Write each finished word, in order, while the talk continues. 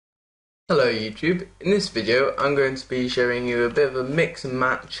Hello YouTube, in this video I'm going to be showing you a bit of a mix and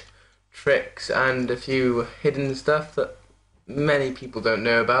match tricks and a few hidden stuff that many people don't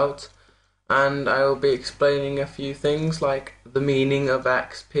know about, and I will be explaining a few things like the meaning of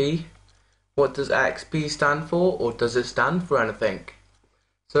XP. What does XP stand for, or does it stand for anything?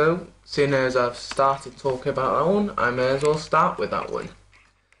 So, seeing as I've started talking about that one, I may as well start with that one.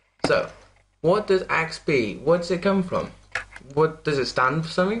 So, what does XP, where does it come from? What does it stand for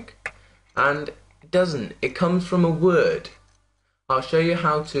something? And it doesn't. It comes from a word. I'll show you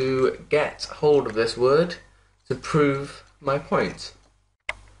how to get hold of this word to prove my point.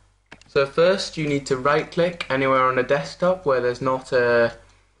 So first you need to right click anywhere on a desktop where there's not a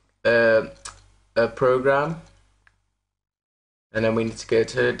program, and then we need to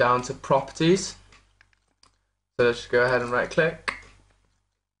go down to properties. So let's go ahead and right click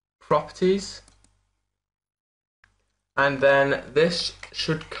properties, and then this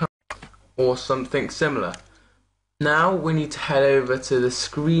should come or something similar. Now we need to head over to the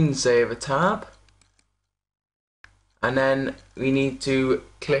screensaver tab, and then we need to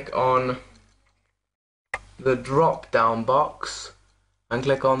click on the drop down box and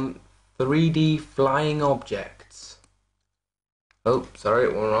click on 3D flying objects. Oh, sorry,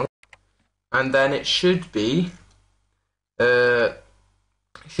 it went wrong. And then it should be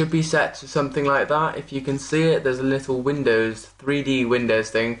set to something like that. If you can see it, there's a little Windows 3D Windows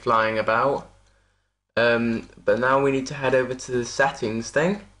thing flying about. But now we need to head over to the settings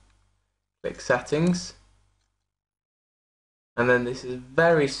thing. Click settings, and then this is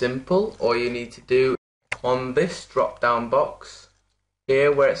very simple. All you need to do on this drop down box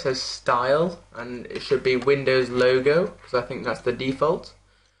here where it says style, and it should be Windows logo because I think that's the default.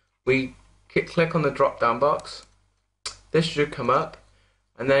 We click on the drop down box. This should come up,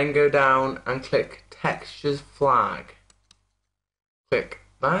 and then go down and click textures flag. Click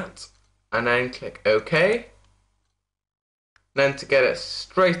that, and then click OK. Then to get it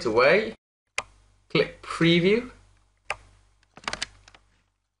straight away, click preview,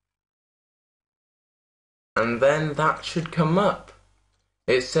 and then that should come up.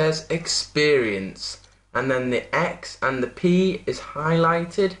 It says experience, and then the X and the P is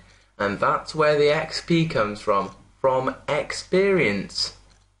highlighted, and that's where the XP comes from experience.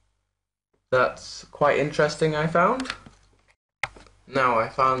 That's quite interesting, I found. Now I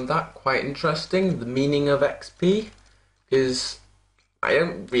found that quite interesting, the meaning of XP, because I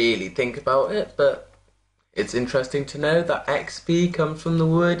don't really think about it, but it's interesting to know that XP comes from the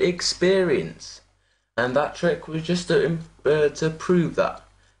word experience, and that trick was just to prove that.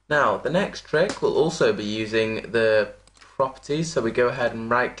 Now the next trick will also be using the properties, so we go ahead and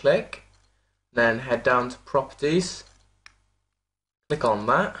right click, then head down to properties, click on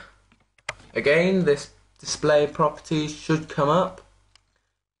that. Again, this display properties should come up.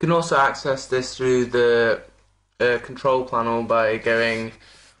 You can also access this through the control panel by going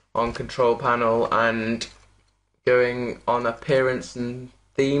on control panel and going on appearance and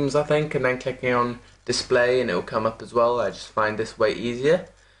themes, I think, and then clicking on display, and it will come up as well. I just find this way easier.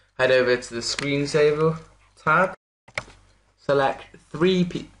 Head over to the screensaver tab, select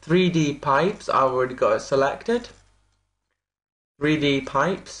 3D pipes. I've already got it selected. 3D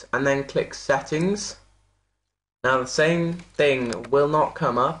pipes, and then click settings. Now the same thing will not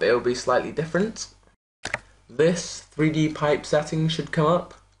come up, it will be slightly different. This 3D pipe setting should come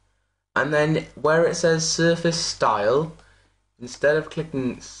up, and then where it says surface style, instead of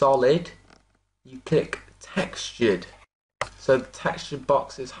clicking solid, you click textured. So the textured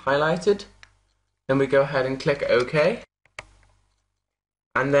box is highlighted. Then we go ahead and click OK,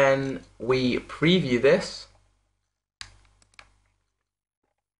 and then we preview this.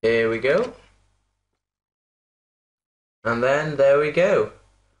 Here we go. And then there we go.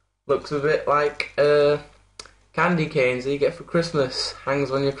 Looks a bit like candy canes that you get for Christmas. Hangs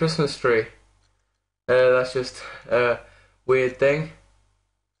on your Christmas tree. That's just a weird thing.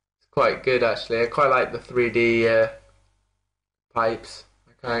 It's quite good actually. I quite like the 3D pipes.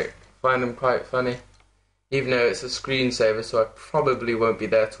 I find them quite funny. Even though it's a screensaver, so I probably won't be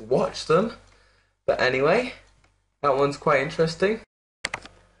there to watch them. But anyway, that one's quite interesting.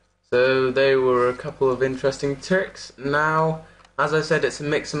 So they were a couple of interesting tricks. Now, as I said, it's a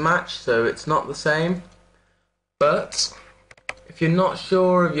mix and match, so it's not the same. But if you're not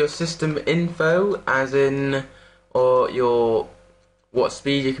sure of your system info, as in what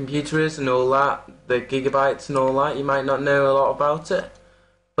speed your computer is and all that, the gigabytes and all that, you might not know a lot about it.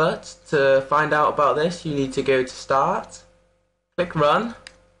 But to find out about this, you need to go to Start, click Run.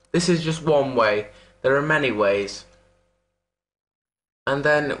 This is just one way. There are many ways. And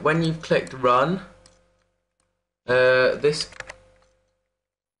then when you've clicked run, this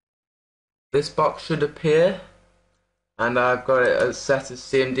this box should appear, and I've got it as set as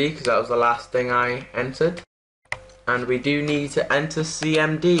CMD because that was the last thing I entered. And we do need to enter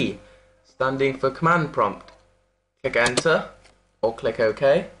CMD, standing for command prompt. Click enter or click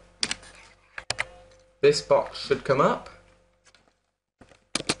OK. This box should come up,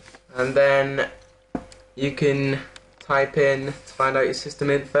 and then you can type in to find out your system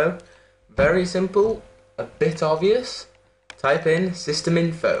info. Very simple, a bit obvious. Type in system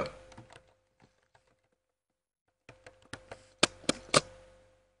info.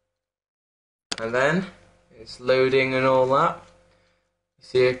 And then it's loading and all that. You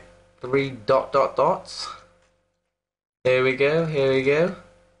see 3 dots. Here we go, here we go.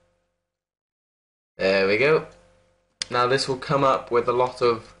 There we go. Now this will come up with a lot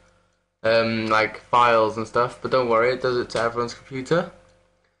of like files and stuff, but don't worry, it does it to everyone's computer.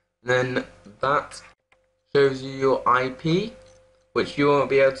 And then that shows you your IP, which you won't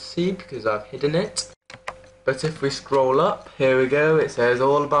be able to see because I've hidden it. But if we scroll up, here we go, it says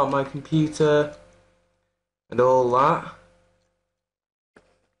all about my computer and all that.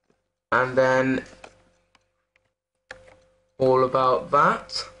 And then all about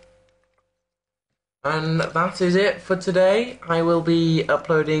that. And that is it for today. I will be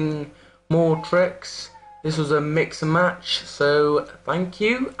uploading more tricks. This was a mix and match, so thank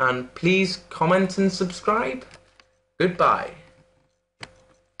you, and please comment and subscribe. Goodbye.